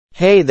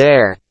Hey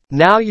there!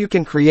 Now you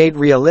can create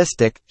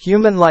realistic,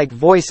 human-like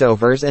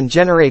voiceovers and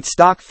generate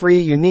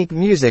stock-free unique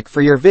music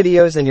for your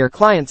videos and your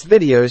clients'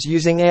 videos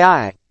using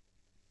AI.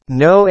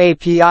 No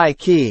API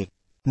key.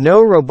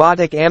 No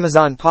robotic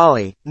Amazon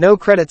Poly, no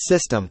credit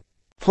system.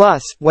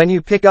 Plus, when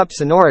you pick up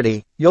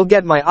Sonority, you'll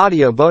get my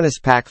audio bonus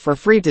pack for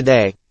free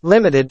today,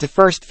 limited to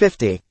first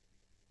 50.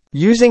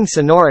 Using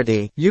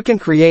Sonority, you can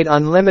create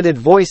unlimited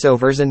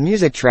voiceovers and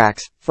music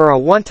tracks, for a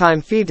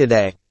one-time fee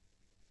today.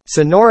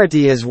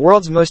 Sonority is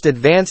world's most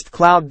advanced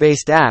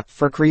cloud-based app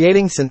for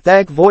creating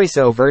synthetic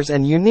voiceovers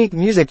and unique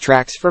music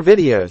tracks for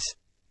videos.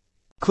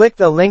 Click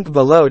the link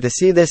below to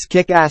see this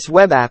kick-ass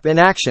web app in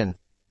action.